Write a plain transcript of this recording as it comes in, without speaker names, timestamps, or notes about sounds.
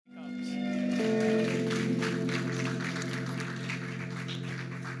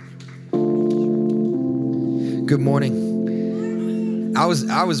Good morning. I was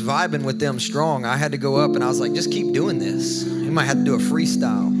vibing with them strong. I had to go up and I was like, just keep doing this. You might have to do a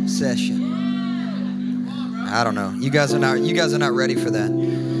freestyle session. I don't know. You guys are not ready for that.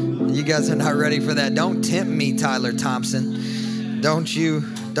 You guys are not ready for that. Don't tempt me, Tyler Thompson. Don't you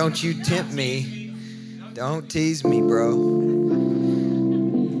tempt me. Don't tease me, bro.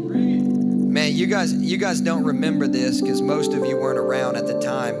 Man, you guys don't remember this because most of you weren't around at the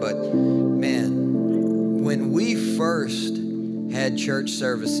time, but man, when we first had church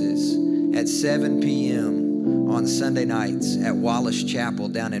services at 7 p.m. on Sunday nights at Wallace Chapel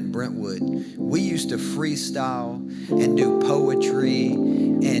down in Brentwood, we used to freestyle and do poetry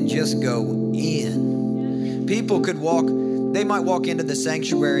and just go in. People could they might walk into the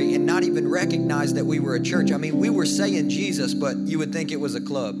sanctuary and not even recognize that we were a church. I mean, we were saying Jesus, but you would think it was a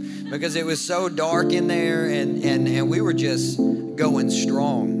club because it was so dark in there and we were just going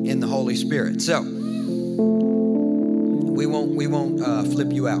strong in the Holy Spirit. So we won't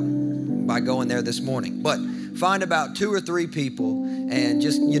flip you out by going there this morning, but find about 2 or 3 people and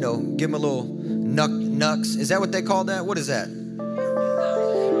just, give them a little knucks. Is that what they call that? What is that?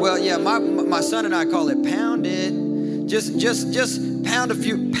 Well, yeah, my son and I call it pound it. Just pound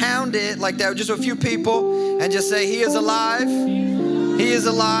it like that. Just a few people and just say, He is alive. He is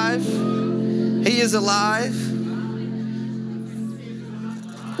alive. He is alive.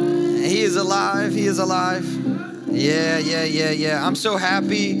 He is alive. He is alive. Yeah. I'm so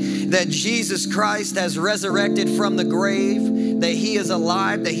happy that Jesus Christ has resurrected from the grave, that He is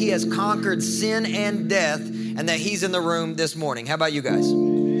alive, that He has conquered sin and death, and that He's in the room this morning. How about you guys?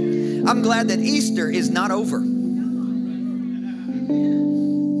 I'm glad that Easter is not over.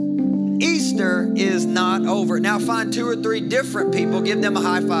 Easter is not over. Now find 2 or 3 different people, give them a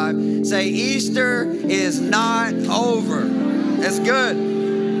high five. Say, Easter is not over. That's good.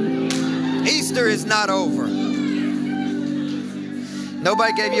 Easter is not over.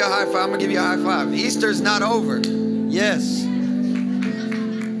 Nobody gave you a high five. I'm going to give you a high five. Easter's not over. Yes.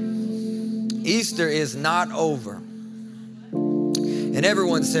 Easter is not over. And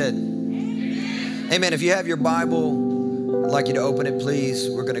everyone said, Amen. If you have your Bible, I'd like you to open it, please.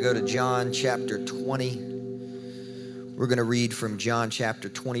 We're going to go to John chapter 20. We're going to read from John chapter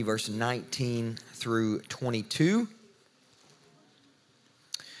 20, verse 19 through 22.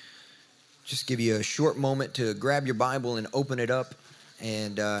 Just give you a short moment to grab your Bible and open it up.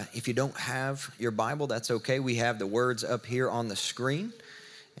 And if you don't have your Bible, that's okay. We have the words up here on the screen.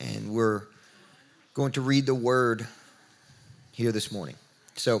 And we're going to read the word here this morning.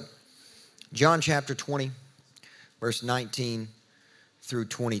 So, John chapter 20, verse 19 through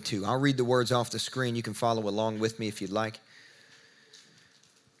 22. I'll read the words off the screen. You can follow along with me if you'd like.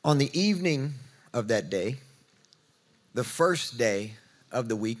 On the evening of that day, the first day of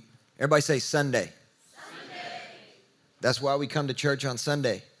the week, everybody say Sunday. That's why we come to church on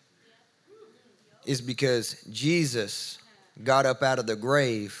Sunday, is because Jesus got up out of the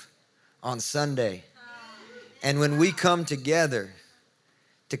grave on Sunday. And when we come together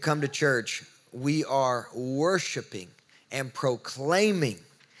to come to church, we are worshiping and proclaiming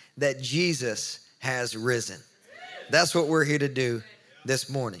that Jesus has risen. That's what we're here to do this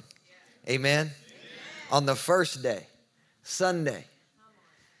morning. Amen? On the first day, Sunday,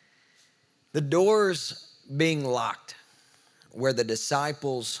 the doors being locked where the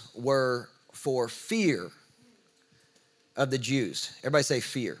disciples were for fear of the Jews. Everybody say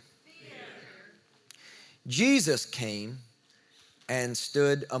fear. Jesus came and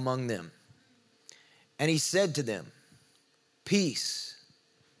stood among them. And He said to them, peace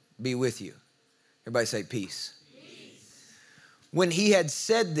be with you. Everybody say peace. Peace. When He had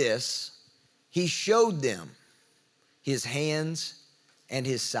said this, He showed them His hands and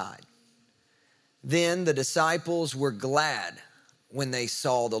His side. Then the disciples were glad when they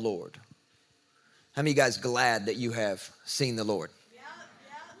saw the Lord. How many of you guys glad that you have seen the Lord? Yeah.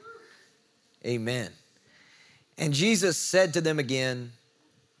 Amen. And Jesus said to them again,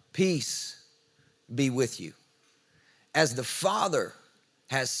 peace be with you. As the Father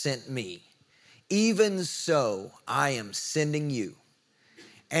has sent me, even so I am sending you.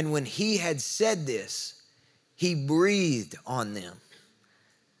 And when He had said this, He breathed on them.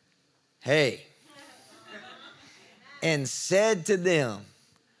 Hey. And said to them,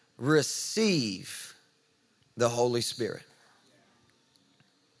 receive the Holy Spirit.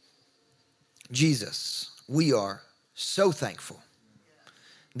 Jesus, we are so thankful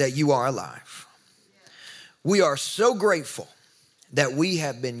that you are alive. We are so grateful that we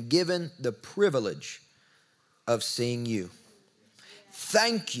have been given the privilege of seeing you.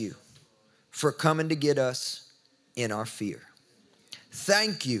 Thank you for coming to get us in our fear.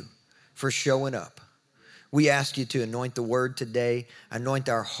 Thank you for showing up We ask you to anoint the word today, anoint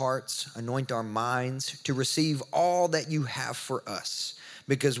our hearts, anoint our minds to receive all that you have for us,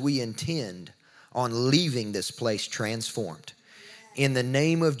 because we intend on leaving this place transformed. In the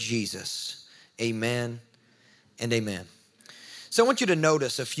name of Jesus, amen and amen. So I want you to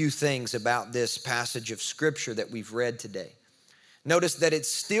notice a few things about this passage of scripture that we've read today. Notice that it's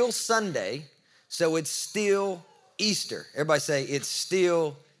still Sunday, so it's still Easter. Everybody say, it's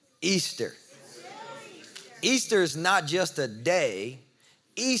still Easter. Easter is not just a day.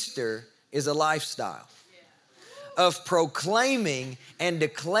 Easter is a lifestyle of proclaiming and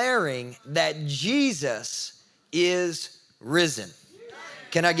declaring that Jesus is risen.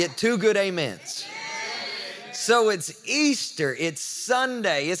 Can I get two good amens? So it's Easter, it's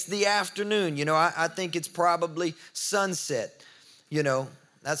Sunday, it's the afternoon. You know, I think it's probably sunset. You know,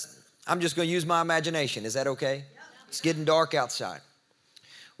 I'm just going to use my imagination. Is that okay? It's getting dark outside.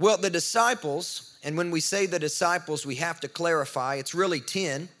 Well, the disciples, and when we say the disciples, we have to clarify, it's really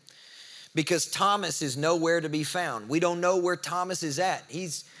 10, because Thomas is nowhere to be found. We don't know where Thomas is at.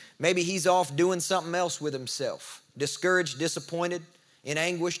 Maybe he's off doing something else with himself, discouraged, disappointed, in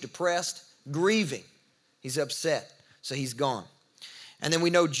anguish, depressed, grieving. He's upset, so he's gone. And then we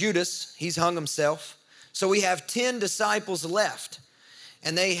know Judas, he's hung himself. So we have 10 disciples left,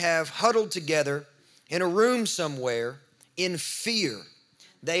 and they have huddled together in a room somewhere in fear.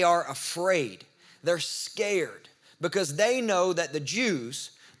 They are afraid. They're scared because they know that the Jews,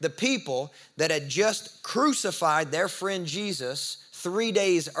 the people that had just crucified their friend Jesus 3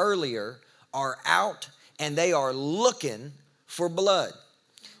 days earlier, are out and they are looking for blood.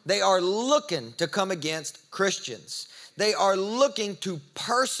 They are looking to come against Christians. They are looking to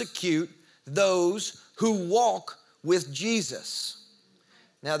persecute those who walk with Jesus.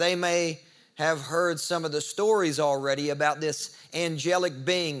 Now, they may have heard some of the stories already about this angelic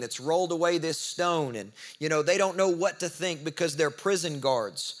being that's rolled away this stone. And, you know, they don't know what to think because their prison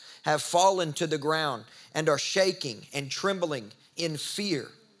guards have fallen to the ground and are shaking and trembling in fear.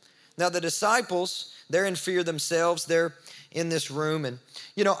 Now, the disciples, they're in fear themselves. They're in this room. And,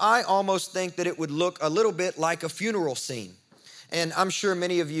 you know, I almost think that it would look a little bit like a funeral scene. And I'm sure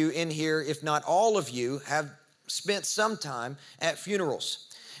many of you in here, if not all of you, have spent some time at funerals.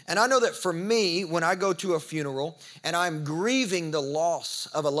 And I know that for me, when I go to a funeral and I'm grieving the loss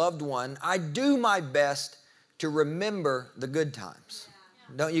of a loved one, I do my best to remember the good times.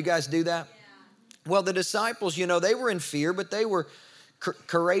 Don't you guys do that? Well, the disciples, you know, they were in fear, but they were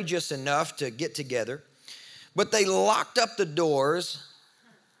courageous enough to get together. But they locked up the doors,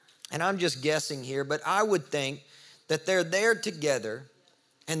 and I'm just guessing here, but I would think that they're there together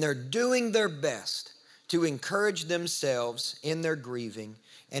and they're doing their best to encourage themselves in their grieving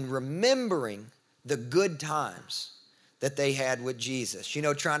and remembering the good times that they had with Jesus. You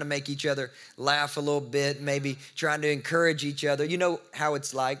know, trying to make each other laugh a little bit, maybe trying to encourage each other. You know how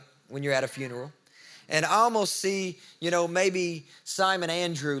it's like when you're at a funeral. And I almost see, you know, maybe Simon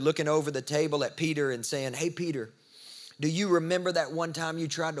Andrew looking over the table at Peter and saying, "Hey, Peter, do you remember that one time you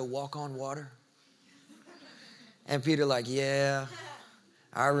tried to walk on water?" And Peter like, "Yeah,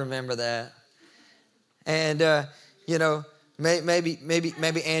 I remember that." And, you know,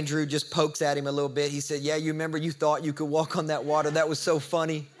 maybe Andrew just pokes at him a little bit. He said, "Yeah, you remember you thought you could walk on that water? That was so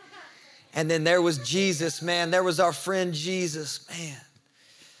funny." And then there was Jesus, man. There was our friend Jesus, man.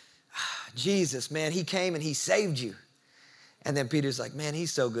 Jesus, man, he came and he saved you. And then Peter's like, "Man,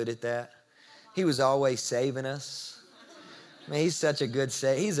 he's so good at that. He was always saving us. Man, he's such a good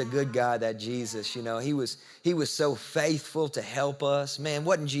he's a good guy, that Jesus, you know. He was so faithful to help us. Man,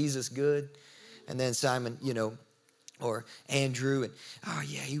 wasn't Jesus good?" And then Simon, you know, or Andrew, and, "Oh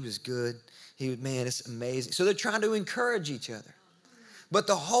yeah, he was good. Man, it's amazing." So they're trying to encourage each other. But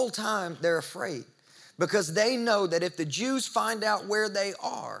the whole time they're afraid because they know that if the Jews find out where they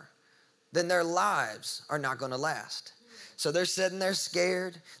are, then their lives are not going to last. So they're sitting there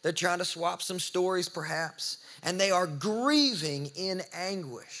scared. They're trying to swap some stories perhaps. And they are grieving in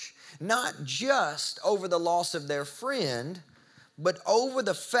anguish, not just over the loss of their friend, but over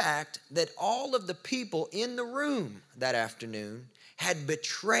the fact that all of the people in the room that afternoon had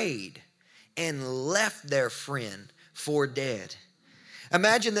betrayed and left their friend for dead.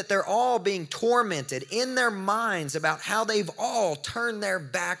 Imagine that they're all being tormented in their minds about how they've all turned their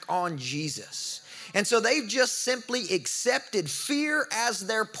back on Jesus. And so they've just simply accepted fear as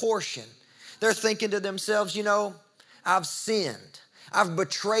their portion. They're thinking to themselves, you know, I've sinned. I've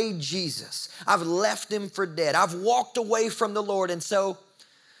betrayed Jesus. I've left him for dead. I've walked away from the Lord. And so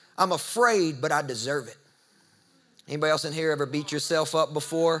I'm afraid, but I deserve it. Anybody else in here ever beat yourself up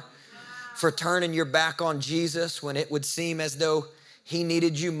before for turning your back on Jesus when it would seem as though he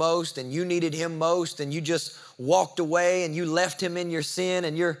needed you most and you needed him most, and you just walked away and you left him in your sin,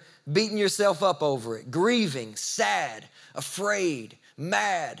 and you're beating yourself up over it, grieving, sad, afraid,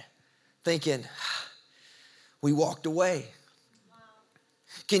 mad, thinking, we walked away.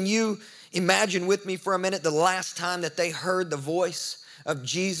 Can you imagine with me for a minute the last time that they heard the voice of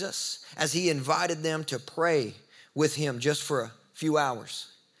Jesus as he invited them to pray with him just for a few hours?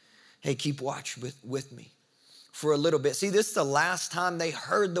 Hey, keep watch with me for a little bit. See, this is the last time they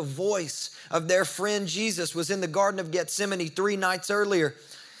heard the voice of their friend Jesus. Was in the Garden of Gethsemane 3 nights earlier.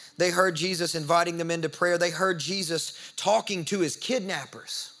 They heard Jesus inviting them into prayer. They heard Jesus talking to his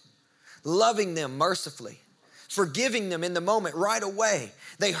kidnappers, loving them mercifully, forgiving them in the moment right away.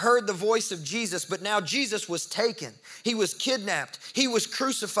 They heard the voice of Jesus, but now Jesus was taken. He was kidnapped. He was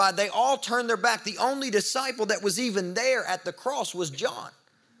crucified. They all turned their back. The only disciple that was even there at the cross was John.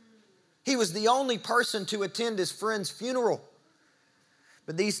 He was the only person to attend his friend's funeral.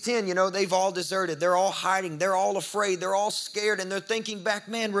 But these 10, they've all deserted. They're all hiding. They're all afraid. They're all scared. And they're thinking back,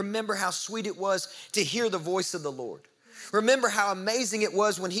 man, remember how sweet it was to hear the voice of the Lord. Remember how amazing it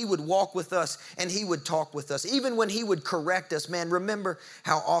was when he would walk with us and he would talk with us. Even when he would correct us, man, remember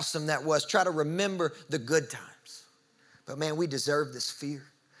how awesome that was. Try to remember the good times. But man, we deserve this fear.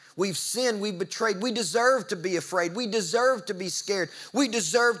 We've sinned, we've betrayed. We deserve to be afraid. We deserve to be scared. We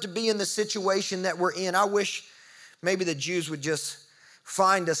deserve to be in the situation that we're in. I wish maybe the Jews would just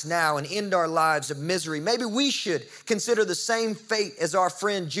find us now and end our lives of misery. Maybe we should consider the same fate as our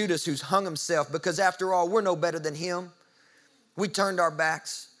friend Judas, who's hung himself, because after all, we're no better than him. We turned our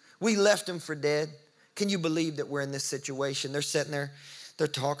backs. We left him for dead. Can you believe that we're in this situation? They're sitting there, they're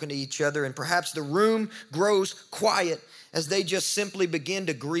talking to each other, and perhaps the room grows quiet as they just simply begin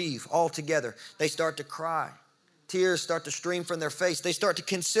to grieve all together. They start to cry. Tears start to stream from their face. They start to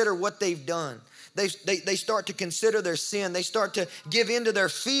consider what they've done. They start to consider their sin. They start to give in to their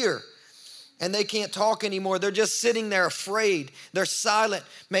fear. And they can't talk anymore. They're just sitting there afraid. They're silent.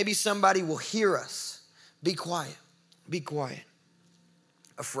 Maybe somebody will hear us. Be quiet. Be quiet.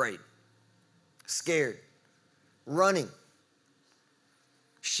 Afraid. Scared. Running.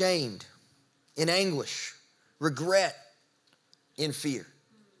 Shamed. In anguish. Regret. In fear.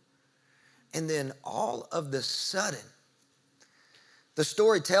 And then all of the sudden, the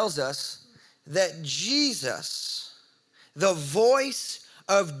story tells us that Jesus, the voice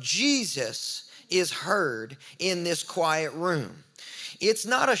of Jesus, is heard in this quiet room. It's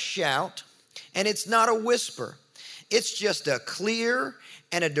not a shout and it's not a whisper. It's just a clear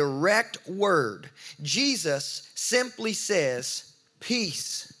and a direct word. Jesus simply says,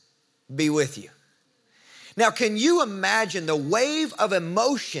 "Peace be with you." Now, can you imagine the wave of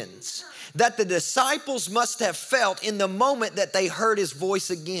emotions that the disciples must have felt in the moment that they heard his voice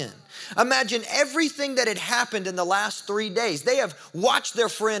again? Imagine everything that had happened in the last 3 days. They have watched their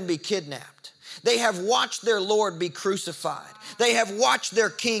friend be kidnapped. They have watched their Lord be crucified. They have watched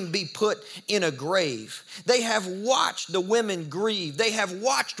their king be put in a grave. They have watched the women grieve. They have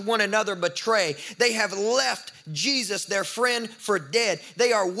watched one another betray. They have left Jesus, their friend, for dead.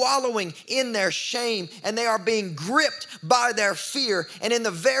 They are wallowing in their shame and they are being gripped by their fear. And in the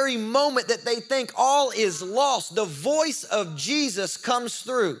very moment that they think all is lost, the voice of Jesus comes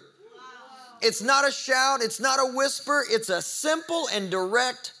through. It's not a shout. It's not a whisper. It's a simple and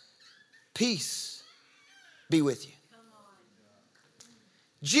direct, "Peace be with you."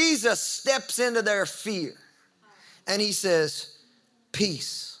 Jesus steps into their fear and he says,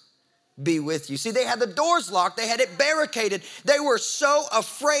 "Peace be with you." See, they had the doors locked. They had it barricaded. They were so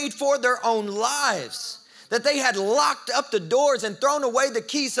afraid for their own lives that they had locked up the doors and thrown away the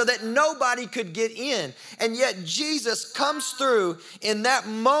keys so that nobody could get in. And yet Jesus comes through in that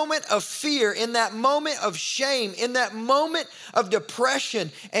moment of fear, in that moment of shame, in that moment of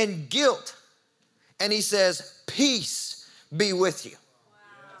depression and guilt. And he says, "Peace be with you."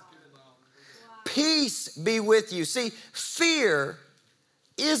 Peace be with you. See, fear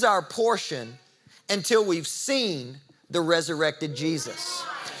is our portion until we've seen the resurrected Jesus.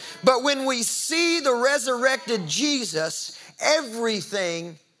 But when we see the resurrected Jesus,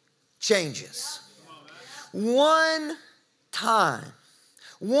 everything changes. One time,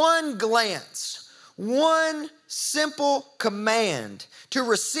 one glance, one simple command to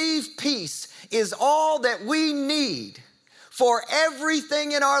receive peace is all that we need for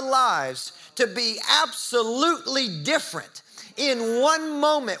everything in our lives to be absolutely different. In one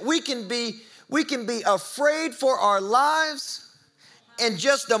moment, we can be afraid for our lives, and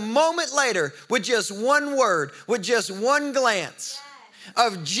just a moment later, with just one word, with just one glance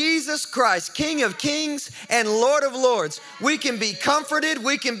of Jesus Christ, King of Kings and Lord of Lords, we can be comforted,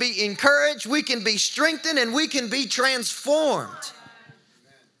 we can be encouraged, we can be strengthened, and we can be transformed.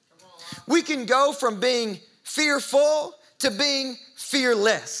 We can go from being fearful to being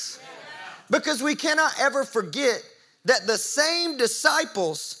fearless. Because we cannot ever forget that the same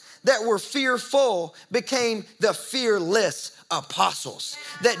disciples that were fearful became the fearless apostles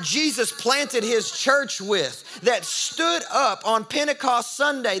that Jesus planted his church with, that stood up on Pentecost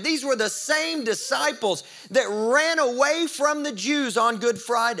Sunday. These were the same disciples that ran away from the Jews on Good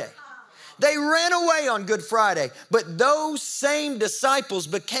Friday. They ran away on Good Friday, but those same disciples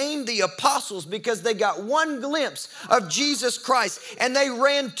became the apostles because they got one glimpse of Jesus Christ, and they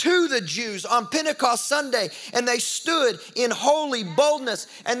ran to the Jews on Pentecost Sunday, and they stood in holy boldness,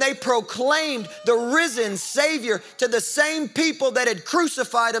 and they proclaimed the risen Savior to the same people that had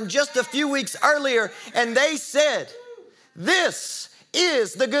crucified him just a few weeks earlier, and they said, "This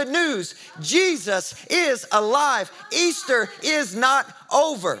is the good news. Jesus is alive. Easter is not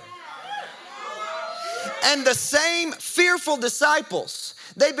over." And the same fearful disciples,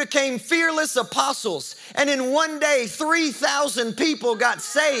 they became fearless apostles. And in one day, 3,000 people got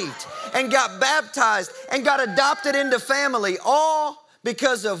saved and got baptized and got adopted into family, all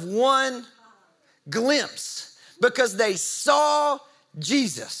because of one glimpse, because they saw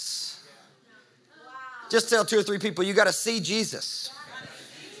Jesus. Just tell 2 or 3 people, you got to see Jesus.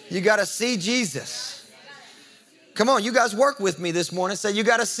 You got to see Jesus. Come on, you guys work with me this morning. Say, you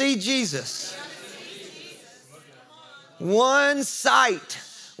got to see Jesus. One sight,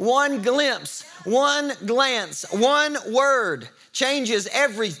 one glimpse, one glance, one word changes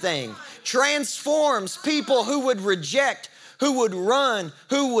everything, transforms people who would reject, who would run,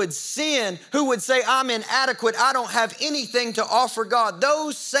 who would sin, who would say, "I'm inadequate, I don't have anything to offer God."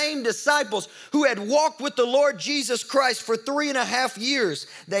 Those same disciples who had walked with the Lord Jesus Christ for 3.5 years,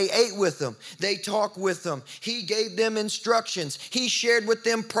 they ate with them, they talked with them, he gave them instructions, he shared with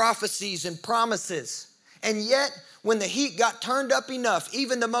them prophecies and promises. And yet, when the heat got turned up enough,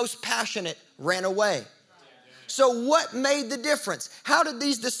 even the most passionate ran away. So what made the difference? How did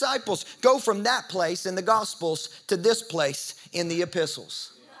these disciples go from that place in the Gospels to this place in the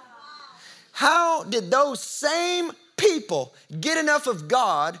epistles? How did those same people get enough of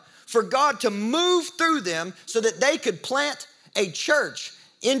God for God to move through them so that they could plant a church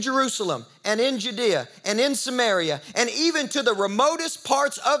in Jerusalem and in Judea and in Samaria and even to the remotest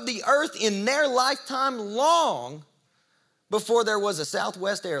parts of the earth in their lifetime, long before there was a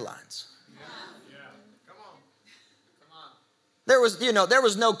Southwest Airlines? There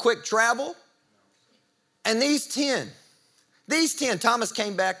was no quick travel. And these 10, Thomas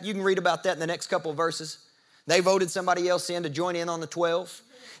came back. You can read about that in the next couple of verses. They voted somebody else in to join in on the 12.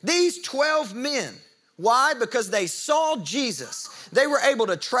 These 12 men, why? Because they saw Jesus. They were able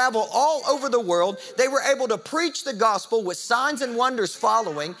to travel all over the world. They were able to preach the gospel with signs and wonders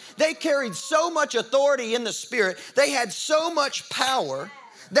following. They carried so much authority in the Spirit. They had so much power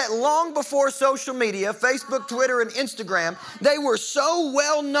that long before social media, Facebook, Twitter, and Instagram, they were so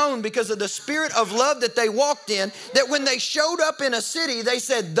well known because of the spirit of love that they walked in, that when they showed up in a city, they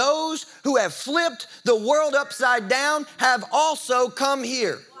said, "Those who have flipped the world upside down have also come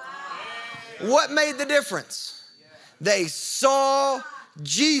here." What made the difference? They saw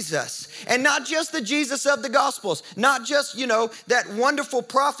Jesus. And not just the Jesus of the Gospels, not just, that wonderful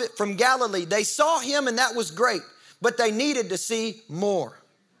prophet from Galilee. They saw him and that was great, but they needed to see more.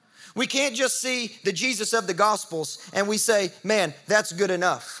 We can't just see the Jesus of the Gospels and we say, "Man, that's good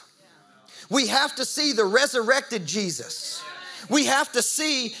enough." We have to see the resurrected Jesus. We have to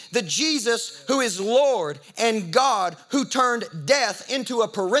see the Jesus who is Lord and God, who turned death into a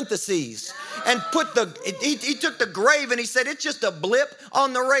parenthesis and he took the grave and he said, "It's just a blip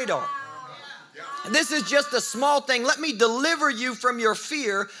on the radar. This is just a small thing. Let me deliver you from your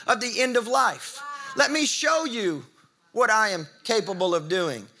fear of the end of life. Let me show you what I am capable of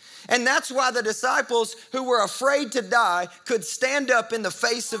doing." And that's why the disciples who were afraid to die could stand up in the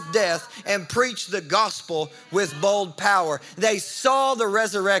face of death and preach the gospel with bold power. They saw the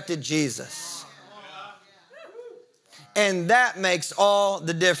resurrected Jesus. And that makes all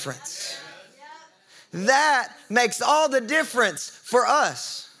the difference. That makes all the difference for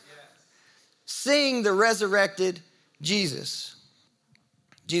us. Seeing the resurrected Jesus.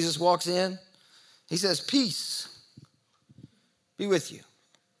 Jesus walks in. He says, "Peace be with you."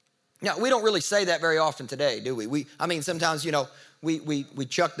 Now, we don't really say that very often today, do we? Sometimes, we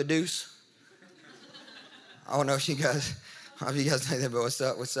chuck the deuce. I don't know if you guys think that, but what's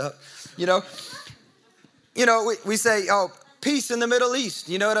up? We say, "Oh, peace in the Middle East."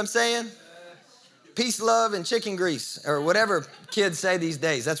 You know what I'm saying? Peace, love, and chicken grease, or whatever kids say these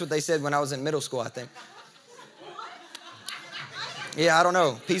days. That's what they said when I was in middle school, I think. Yeah, I don't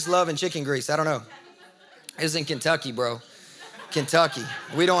know. Peace, love, and chicken grease. I don't know. It was in Kentucky, bro. Kentucky.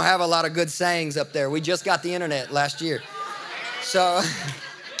 We don't have a lot of good sayings up there. We just got the internet last year. So,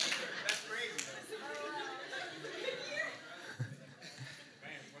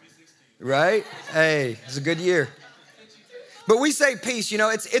 right? Hey, it's a good year. But we say peace,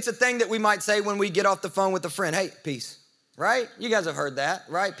 it's a thing that we might say when we get off the phone with a friend. Hey, peace, right? You guys have heard that,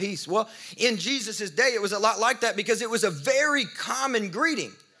 right? Peace. Well, in Jesus' day, it was a lot like that because it was a very common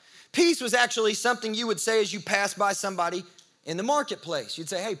greeting. Peace was actually something you would say as you pass by somebody in the marketplace. You'd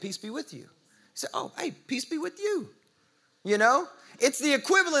say, hey, peace be with you. You say, oh, hey, peace be with you. It's the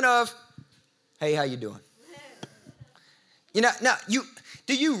equivalent of, hey, how you doing? Now,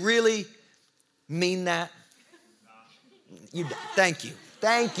 do you really mean that? Thank you.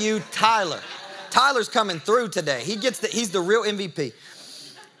 Thank you, Tyler. Tyler's coming through today. He's the real MVP.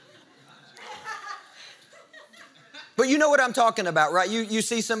 But you know what I'm talking about, right? You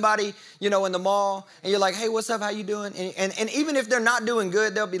see somebody, in the mall, and you're like, hey, what's up? How you doing? And even if they're not doing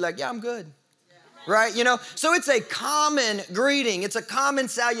good, they'll be like, yeah, I'm good. Yeah. Right? So it's a common greeting. It's a common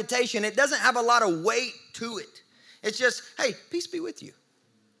salutation. It doesn't have a lot of weight to it. It's just, hey, peace be with you.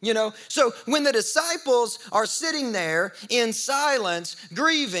 So when the disciples are sitting there in silence,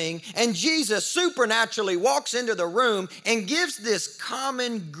 grieving, and Jesus supernaturally walks into the room and gives this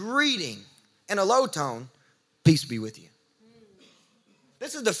common greeting in a low tone, peace be with you.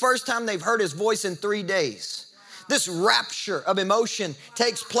 This is the first time they've heard his voice in 3 days. This rapture of emotion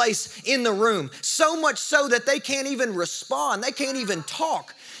takes place in the room, so much so that they can't even respond. They can't even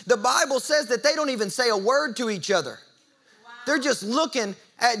talk. The Bible says that they don't even say a word to each other. They're just looking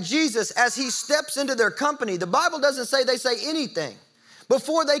at Jesus as he steps into their company. The Bible doesn't say they say anything.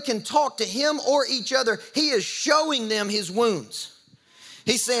 Before they can talk to him or each other, he is showing them his wounds.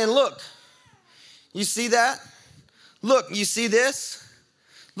 He's saying, look, you see that? Look, you see this?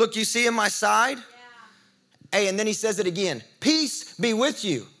 Look, you see in my side? Yeah. Hey, and then he says it again. Peace be with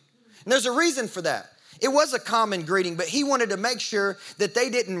you. And there's a reason for that. It was a common greeting, but he wanted to make sure that they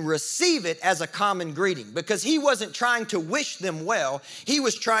didn't receive it as a common greeting because he wasn't trying to wish them well. He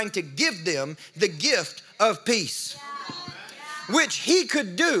was trying to give them the gift of peace, which he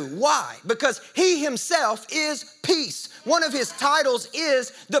could do. Why? Because he himself is peace. One of his titles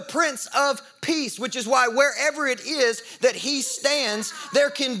is the Prince of Peace, which is why wherever it is that he stands, there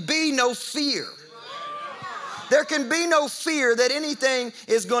can be no fear. There can be no fear that anything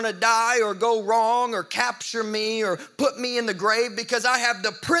is going to die or go wrong or capture me or put me in the grave because I have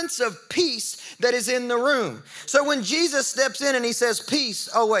the Prince of Peace that is in the room. So when Jesus steps in and he says peace,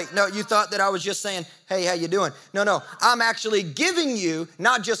 oh wait, no, you thought that I was just saying, hey, how you doing? No, I'm actually giving you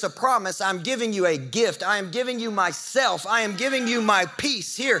not just a promise, I'm giving you a gift. I am giving you myself. I am giving you my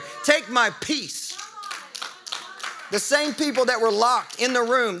peace. Here, take my peace. The same people that were locked in the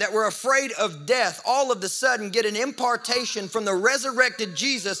room, that were afraid of death, all of a sudden get an impartation from the resurrected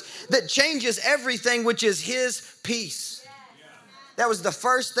Jesus that changes everything, which is his peace. That was the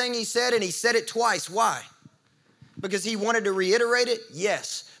first thing he said, and he said it twice. Why? Because he wanted to reiterate it?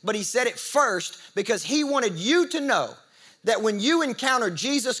 Yes. But he said it first because he wanted you to know that when you encounter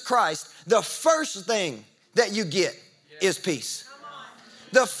Jesus Christ, the first thing that you get is peace.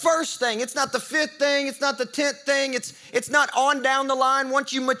 The first thing, it's not the fifth thing, it's not the 10th thing, it's not on down the line.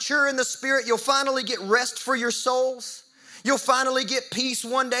 Once you mature in the Spirit, you'll finally get rest for your souls. You'll finally get peace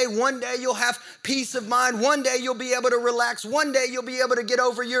one day. One day you'll have peace of mind. One day you'll be able to relax. One day you'll be able to get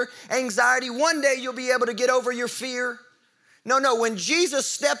over your anxiety. One day you'll be able to get over your fear. No, when Jesus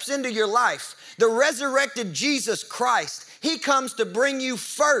steps into your life, the resurrected Jesus Christ, he comes to bring you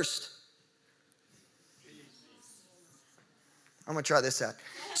first. I'm going to try this out.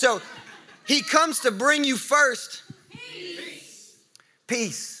 So he comes to bring you first.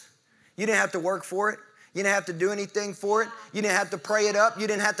 Peace. You didn't have to work for it. You didn't have to do anything for it. You didn't have to pray it up. You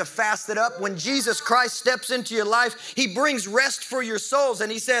didn't have to fast it up. When Jesus Christ steps into your life, he brings rest for your souls and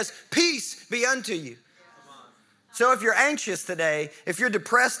he says, peace be unto you. So if you're anxious today, if you're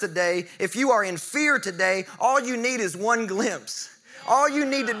depressed today, if you are in fear today, all you need is one glimpse. All you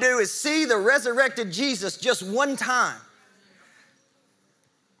need to do is see the resurrected Jesus just one time.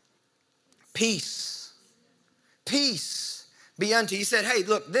 Peace. Peace be unto you. He said, hey,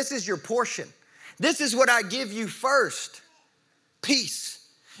 look, this is your portion. This is what I give you first. Peace.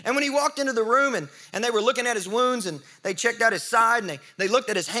 And when he walked into the room and they were looking at his wounds and they checked out his side and they looked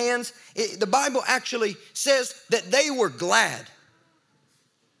at his hands, the Bible actually says that they were glad.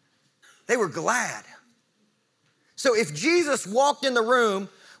 They were glad. So if Jesus walked in the room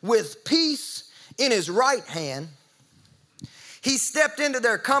with peace in his right hand, he stepped into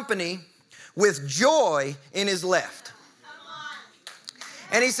their company with joy in his left.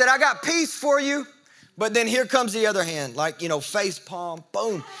 And he said, I got peace for you, But then here comes the other hand, like, face palm,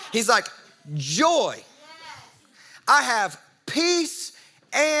 boom. He's like, joy. I have peace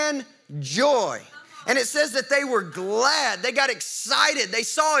and joy. And it says that they were glad. They got excited. They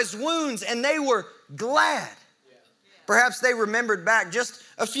saw his wounds and they were glad. Perhaps they remembered back just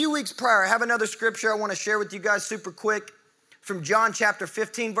a few weeks prior. I have another scripture I want to share with you guys super quick from John chapter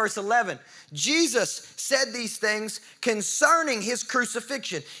 15, verse 11. Jesus said these things concerning his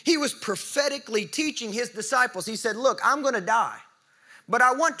crucifixion. He was prophetically teaching his disciples. He said, look, I'm going to die, but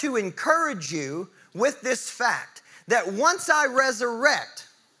I want to encourage you with this fact that once I resurrect,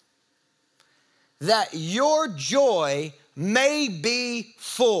 that your joy may be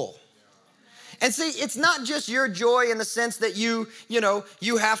full. And see, it's not just your joy in the sense that you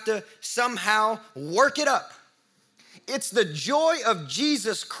have to somehow work it up. It's the joy of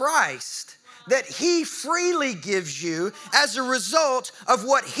Jesus Christ that he freely gives you as a result of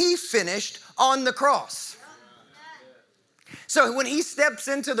what he finished on the cross. So when he steps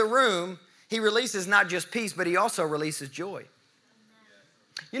into the room, he releases not just peace, but he also releases joy.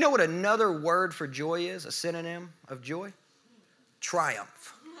 You know what another word for joy is, a synonym of joy?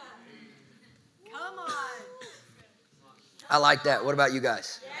 Triumph. Come on. I like that. What about you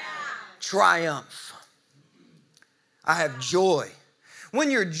guys? Yeah. Triumph. I have joy. When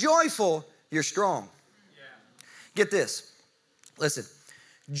you're joyful, you're strong. Get this. Listen.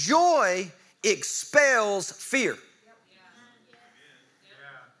 Joy expels fear.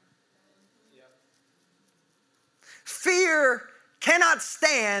 Fear cannot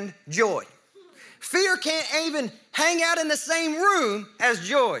stand joy. Fear can't even hang out in the same room as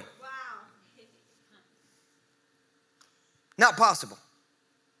joy. Wow. Not possible.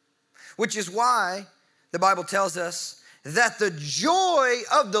 Which is why the Bible tells us that the joy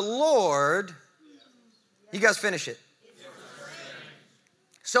of the Lord, you guys finish it.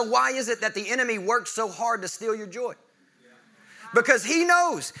 So why is it that the enemy works so hard to steal your joy? Because he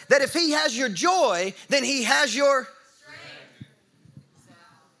knows that if he has your joy, then he has your...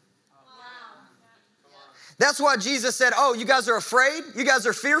 That's why Jesus said, oh, you guys are afraid? You guys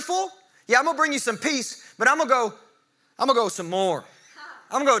are fearful? Yeah, I'm going to bring you some peace, but I'm going to go some more.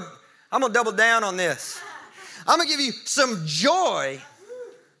 I'm going to double down on this. I'm going to give you some joy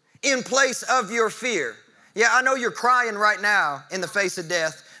in place of your fear. Yeah, I know you're crying right now in the face of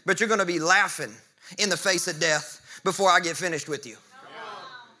death, but you're going to be laughing in the face of death before I get finished with you.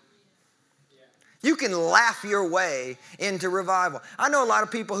 You can laugh your way into revival. I know a lot of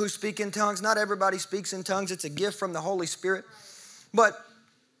people who speak in tongues. Not everybody speaks in tongues. It's a gift from the Holy Spirit. But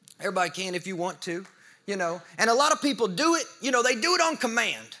everybody can if you want to, And a lot of people do it, they do it on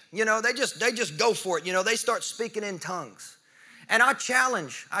command. They just go for it. They start speaking in tongues. And I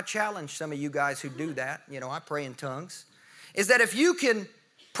challenge some of you guys who do that. I pray in tongues. Is that if you can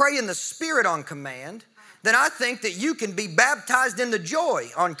pray in the Spirit on command, then I think that you can be baptized in the joy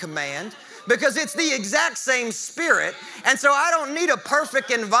on command, because it's the exact same Spirit. And so I don't need a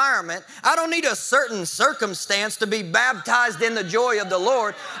perfect environment. I don't need a certain circumstance to be baptized in the joy of the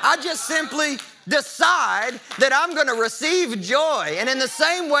Lord. I just simply decide that I'm going to receive joy. And in the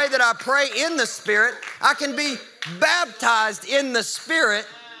same way that I pray in the Spirit, I can be baptized in the Spirit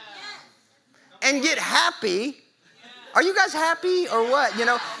and get happy. Are you guys happy or what?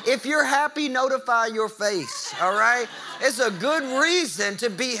 If you're happy, notify your face, all right? It's a good reason to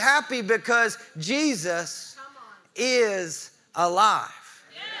be happy because Jesus is alive.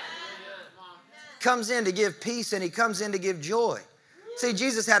 Comes in to give peace and he comes in to give joy. See,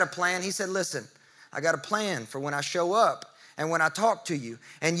 Jesus had a plan. He said, listen, I got a plan for when I show up and when I talk to you.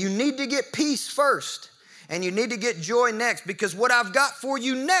 And you need to get peace first and you need to get joy next, because what I've got for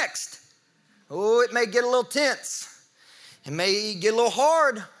you next, it may get a little tense. It may get a little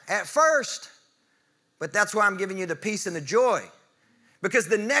hard at first, but that's why I'm giving you the peace and the joy. Because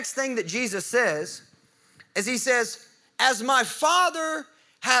the next thing that Jesus says is he says, as my Father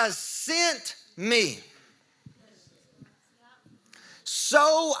has sent me,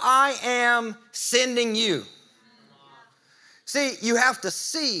 so I am sending you. See, you have to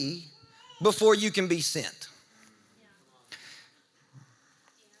see before you can be sent.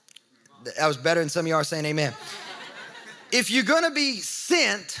 That was better than some of y'all are saying amen. If you're going to be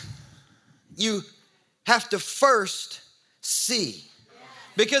sent, you have to first see.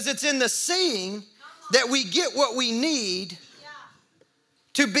 Because it's in the seeing that we get what we need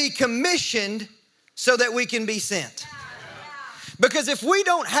to be commissioned so that we can be sent. Because if we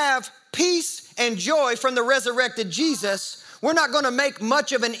don't have peace and joy from the resurrected Jesus, we're not going to make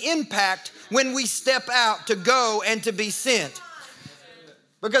much of an impact when we step out to go and to be sent.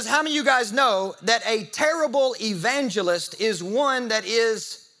 Because how many of you guys know that a terrible evangelist is one that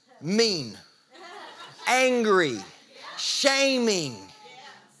is mean? angry, shaming,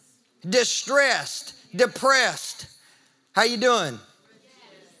 distressed, depressed. How you doing?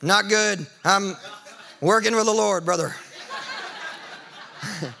 Not good. I'm working with the Lord, brother.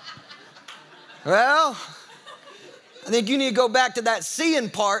 Well, I think you need to go back to that seeing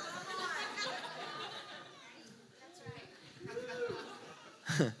part.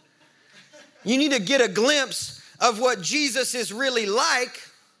 You need to get a glimpse of what Jesus is really like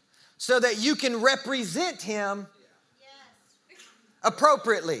so that you can represent him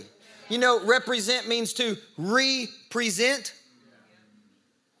appropriately. You know, represent means to represent.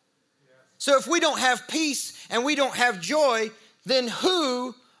 So if we don't have peace and we don't have joy, then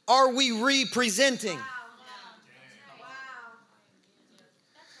who are we representing?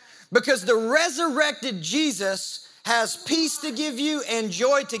 Because the resurrected Jesus has peace to give you and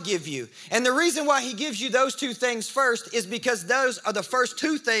joy to give you. And the reason why he gives you those two things first is because those are the first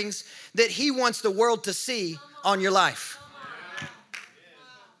two things that he wants the world to see on your life.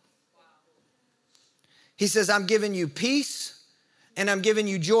 He says, I'm giving you peace and I'm giving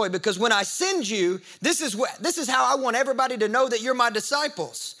you joy, because when I send you, this is how I want everybody to know that you're my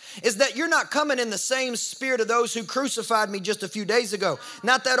disciples, is that you're not coming in the same spirit of those who crucified me just a few days ago.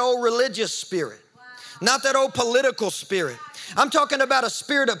 Not that old religious spirit, not that old political spirit. I'm talking about a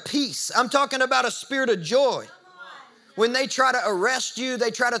spirit of peace. I'm talking about a spirit of joy. When they try to arrest you,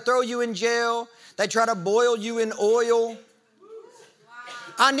 they try to throw you in jail, they try to boil you in oil.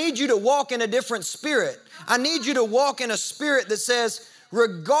 I need you to walk in a different spirit. I need you to walk in a spirit that says,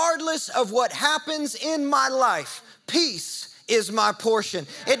 regardless of what happens in my life, peace is my portion.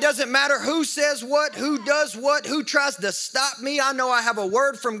 It doesn't matter who says what, who does what, who tries to stop me. I know I have a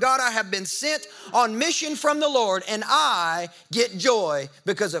word from God. I have been sent on mission from the Lord, and I get joy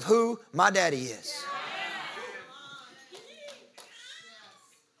because of who my daddy is.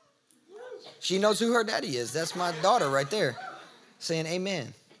 She knows who her daddy is. That's my daughter right there saying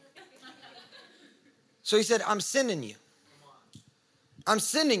amen. So he said, I'm sending you. I'm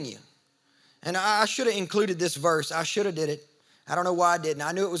sending you. And I should have included this verse. I should have did it. I don't know why I didn't.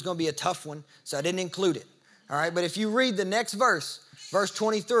 I knew it was going to be a tough one, so I didn't include it. All right, but if you read the next verse, verse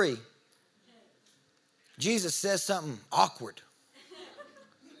 23, Jesus says something awkward.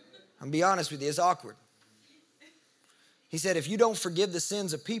 I'm going to be honest with you, it's awkward. He said, if you don't forgive the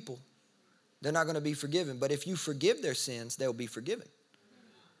sins of people, they're not going to be forgiven. But if you forgive their sins, they'll be forgiven.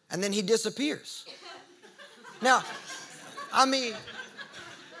 And then he disappears. Now, I mean,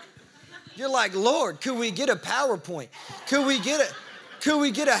 you're like, Lord, could we get a PowerPoint? Could we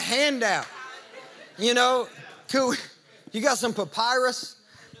get a handout? You know, you got some papyrus,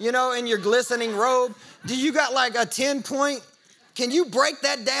 you know, in your glistening robe? Do you got like a 10-point? Can you break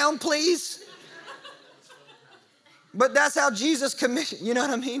that down, please? But that's how Jesus commissioned, you know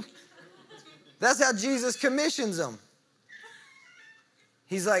what I mean? That's how Jesus commissions them.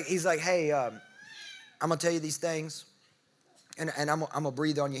 He's like, hey, I'm going to tell you these things, and I'm going to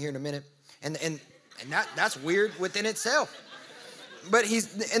breathe on you here in a minute. And that's weird within itself. But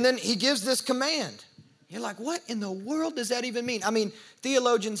then he gives this command. You're like, what in the world does that even mean? I mean,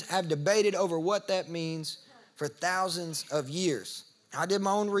 theologians have debated over what that means for thousands of years. I did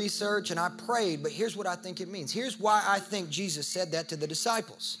my own research and I prayed, but here's what I think it means. Here's why I think Jesus said that to the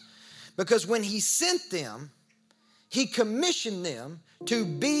disciples. Because when he sent them, he commissioned them to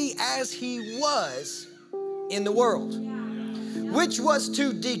be as he was in the world, which was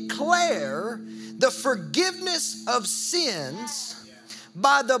to declare the forgiveness of sins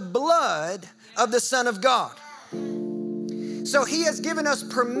by the blood of the Son of God. So he has given us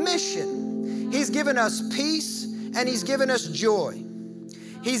permission. He's given us peace and he's given us joy.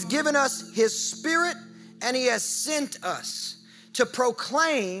 He's given us his Spirit and he has sent us to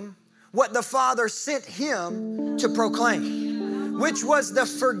proclaim what the Father sent him to proclaim, which was the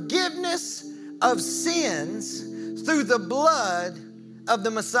forgiveness of sins through the blood of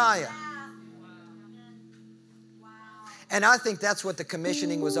the Messiah. And I think that's what the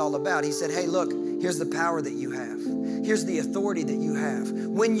commissioning was all about. He said, hey, look, here's the power that you have. Here's the authority that you have.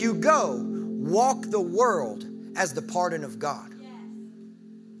 When you go, walk the world as the pardon of God.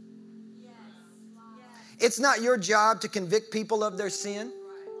 It's not your job to convict people of their sin.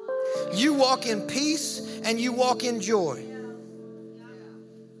 You walk in peace and you walk in joy.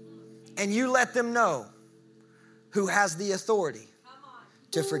 And you let them know who has the authority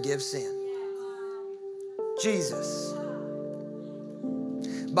to forgive sin. Jesus.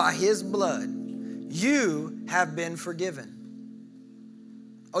 By his blood, you have been forgiven.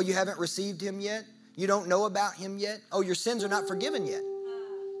 Oh, you haven't received him yet? You don't know about him yet? Oh, your sins are not forgiven yet.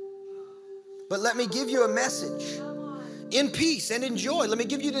 But let me give you a message in peace and in joy. Let me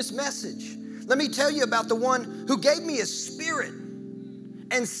give you this message. Let me tell you about the one who gave me his spirit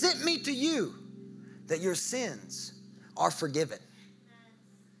and sent me to you, that your sins are forgiven.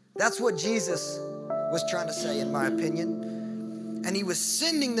 That's what Jesus was trying to say, in my opinion. And he was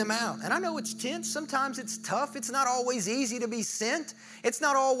sending them out. And I know it's tense. Sometimes it's tough. It's not always easy to be sent. It's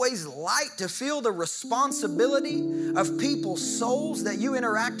not always light to feel the responsibility of people's souls that you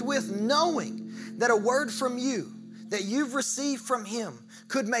interact with, knowing that a word from you that you've received from him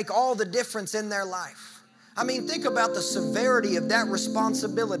could make all the difference in their life. I mean, think about the severity of that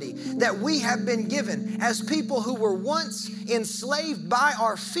responsibility that we have been given as people who were once enslaved by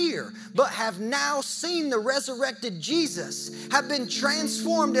our fear, but have now seen the resurrected Jesus, have been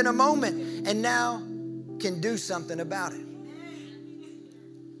transformed in a moment, and now can do something about it.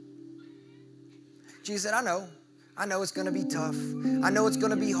 Jesus said, I know it's going to be tough. I know it's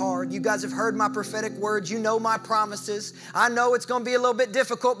going to be hard. You guys have heard my prophetic words. You know my promises. I know it's going to be a little bit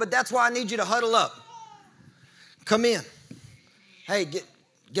difficult, but that's why I need you to huddle up. Come in. Hey, get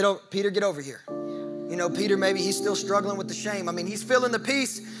over, Peter, get over here. You know, Peter, maybe he's still struggling with the shame. I mean, he's feeling the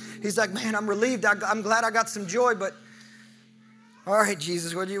peace. He's like, man, I'm relieved. I'm glad I got some joy, but all right,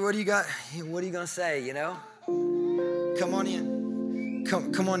 Jesus, what do you got? What are you going to say, you know? Come on in.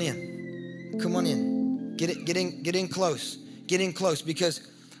 Come on in. Come on in. Get in close. Get in close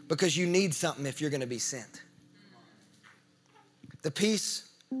because you need something if you're going to be sent. The peace,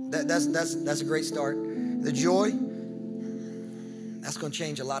 that's a great start. The joy, that's going to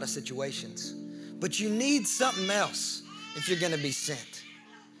change a lot of situations. But you need something else if you're going to be sent.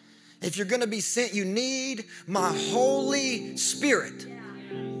 If you're going to be sent, you need my Holy Spirit.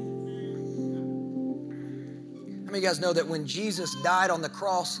 How many of you guys know that when Jesus died on the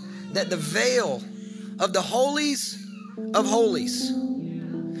cross, that the veil of the holies of holies,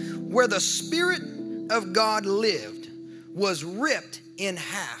 where the Spirit of God lived, was ripped in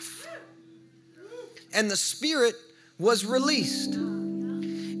half. And the Spirit was released.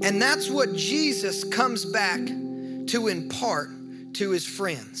 And that's what Jesus comes back to impart to his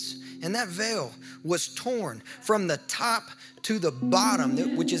friends. And that veil was torn from the top to the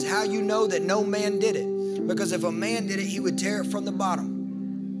bottom, which is how you know that no man did it. Because if a man did it, he would tear it from the bottom.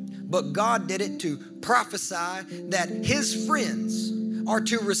 But God did it to prophesy that his friends are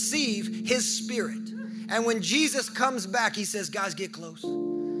to receive his Spirit. And when Jesus comes back, he says, guys, get close.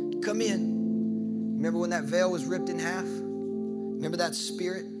 Come in. Remember when that veil was ripped in half? Remember that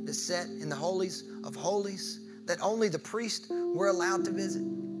Spirit that sat in the holies of holies that only the priests were allowed to visit?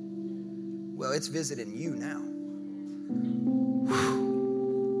 Well, it's visiting you now.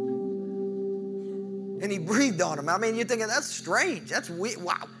 And he breathed on him. I mean, you're thinking, that's strange. That's weird.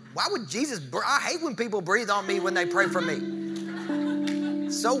 Why would Jesus? I hate when people breathe on me when they pray for me.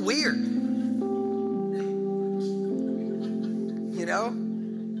 It's so weird. You know?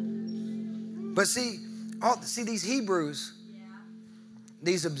 But see these Hebrews,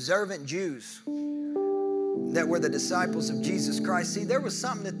 these observant Jews that were the disciples of Jesus Christ, see, there was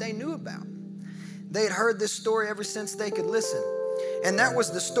something that they knew about. They had heard this story ever since they could listen. And that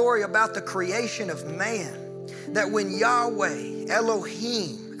was the story about the creation of man. That when Yahweh,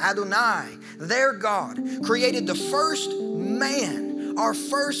 Elohim, Adonai, their God, created the first man, our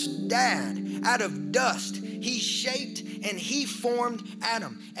first dad, out of dust, he shaped and he formed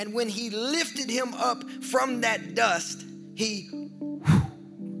Adam. And when he lifted him up from that dust, he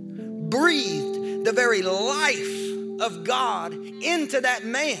breathed the very life of God into that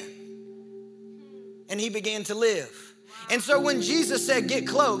man. And he began to live. And so when Jesus said, get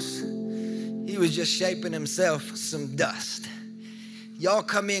close, he was just shaping himself some dust. Y'all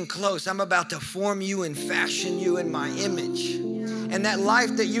come in close. I'm about to form you and fashion you in my image. And that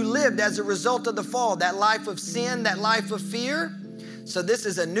life that you lived as a result of the fall, that life of sin, that life of fear. So this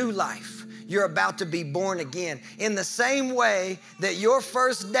is a new life. You're about to be born again. In the same way that your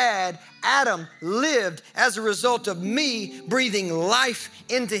first dad, Adam, lived as a result of me breathing life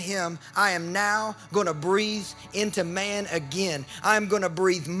into him, I am now going to breathe into man again. I'm going to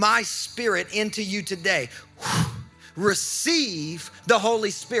breathe my Spirit into you today. Receive the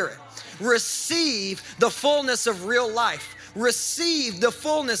Holy Spirit. Receive the fullness of real life. Receive the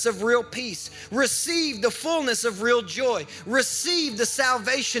fullness of real peace. Receive the fullness of real joy. Receive the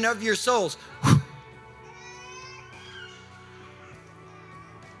salvation of your souls.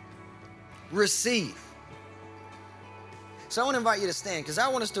 Receive. So I want to invite you to stand because I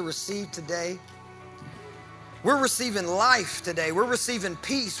want us to receive today. We're receiving life today. We're receiving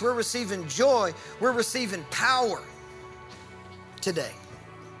peace. We're receiving joy. We're receiving power today.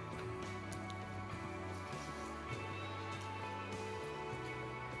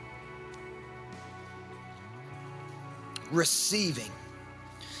 Receiving.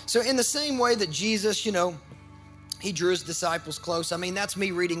 So in the same way that Jesus, he drew his disciples close. I mean, that's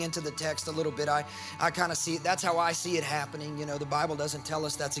me reading into the text a little bit. I kind of see it. That's how I see it happening. The Bible doesn't tell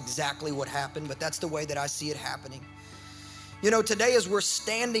us that's exactly what happened, but that's the way that I see it happening. Today as we're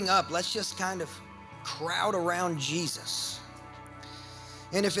standing up, let's just kind of crowd around Jesus.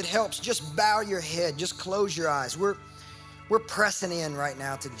 And if it helps, just bow your head, just close your eyes. We're pressing in right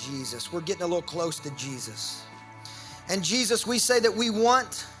now to Jesus. We're getting a little close to Jesus. And Jesus, we say that we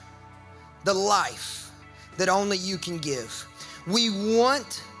want the life that only you can give. We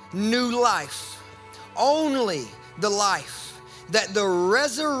want new life, only the life that the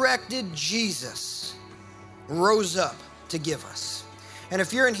resurrected Jesus rose up to give us. And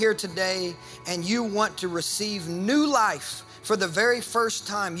if you're in here today and you want to receive new life for the very first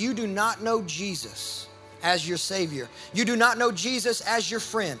time, you do not know Jesus as your Savior. You do not know Jesus as your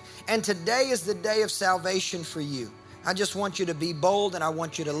friend. And today is the day of salvation for you. I just want you to be bold, and I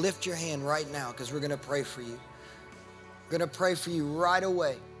want you to lift your hand right now because we're going to pray for you. We're going to pray for you right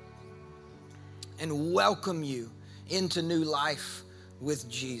away and welcome you into new life with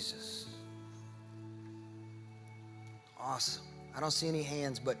Jesus. Awesome. I don't see any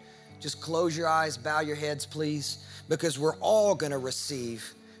hands, but just close your eyes, bow your heads, please, because we're all going to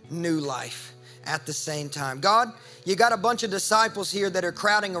receive new life at the same time. God, you got a bunch of disciples here that are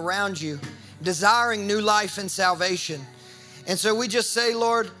crowding around you, desiring new life and salvation. And so we just say,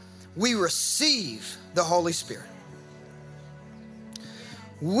 Lord, we receive the Holy Spirit.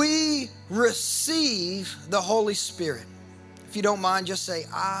 We receive the Holy Spirit. If you don't mind, just say,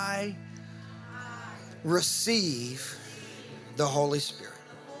 I receive the Holy Spirit.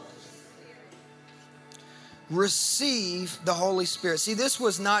 Receive the Holy Spirit. See, this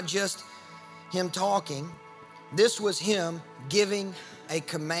was not just him talking. This was him giving a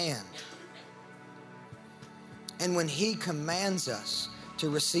command. And when he commands us to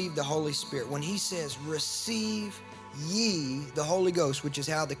receive the Holy Spirit, when he says, receive ye the Holy Ghost, which is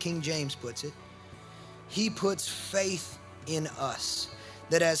how the King James puts it, he puts faith in us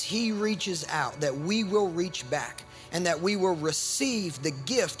that as he reaches out, that we will reach back and that we will receive the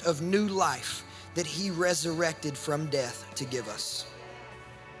gift of new life that he resurrected from death to give us.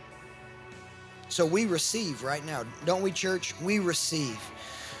 So we receive right now, don't we, church? We receive.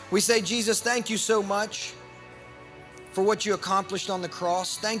 We say, Jesus, thank you so much for what you accomplished on the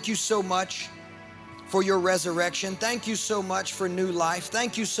cross. Thank you so much for your resurrection. Thank you so much for new life.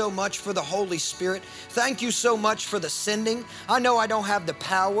 Thank you so much for the Holy Spirit. Thank you so much for the sending. I know I don't have the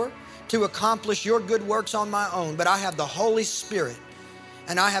power to accomplish your good works on my own, but I have the Holy Spirit,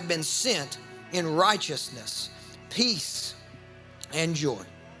 and I have been sent in righteousness, peace, and joy.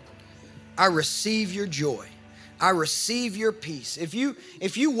 I receive your joy. I receive your peace. If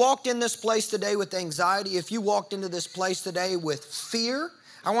you walked in this place today with anxiety, if you walked into this place today with fear,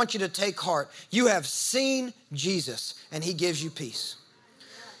 I want you to take heart. You have seen Jesus, and he gives you peace.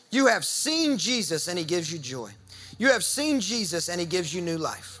 You have seen Jesus, and he gives you joy. You have seen Jesus, and he gives you new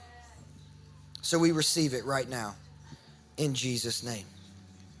life. So we receive it right now in Jesus' name.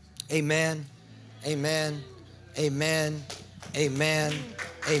 Amen, amen, amen, amen,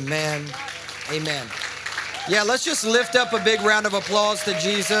 amen, amen. Yeah, let's just lift up a big round of applause to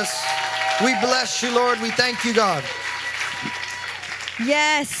Jesus. We bless you, Lord. We thank you, God.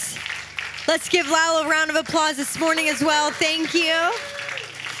 Yes. Let's give Lyle a round of applause this morning as well. Thank you.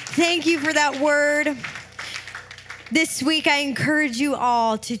 Thank you for that word. This week, I encourage you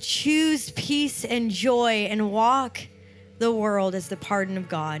all to choose peace and joy and walk the world as the pardon of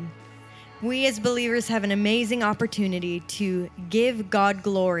God. We as believers have an amazing opportunity to give God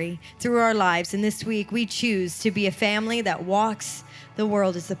glory through our lives. And this week, we choose to be a family that walks the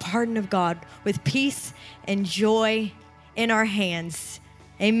world as the pardon of God with peace and joy in our hands.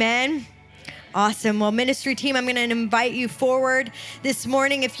 Amen. Awesome. Well, ministry team, I'm going to invite you forward this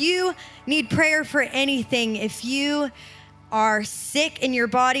morning. If you need prayer for anything, if you are sick in your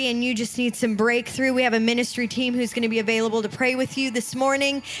body and you just need some breakthrough, we have a ministry team who's going to be available to pray with you this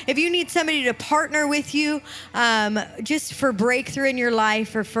morning. If you need somebody to partner with you just for breakthrough in your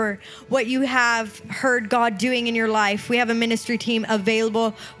life or for what you have heard God doing in your life, we have a ministry team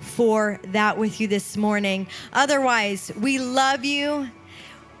available for that with you this morning. Otherwise, we love you.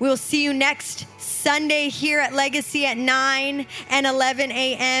 We'll see you next Sunday here at Legacy at 9 and 11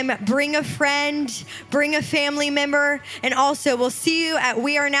 a.m. Bring a friend, bring a family member, and also we'll see you at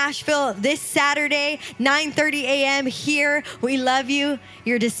We Are Nashville this Saturday, 9:30 a.m. here. We love you.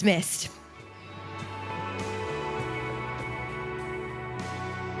 You're dismissed.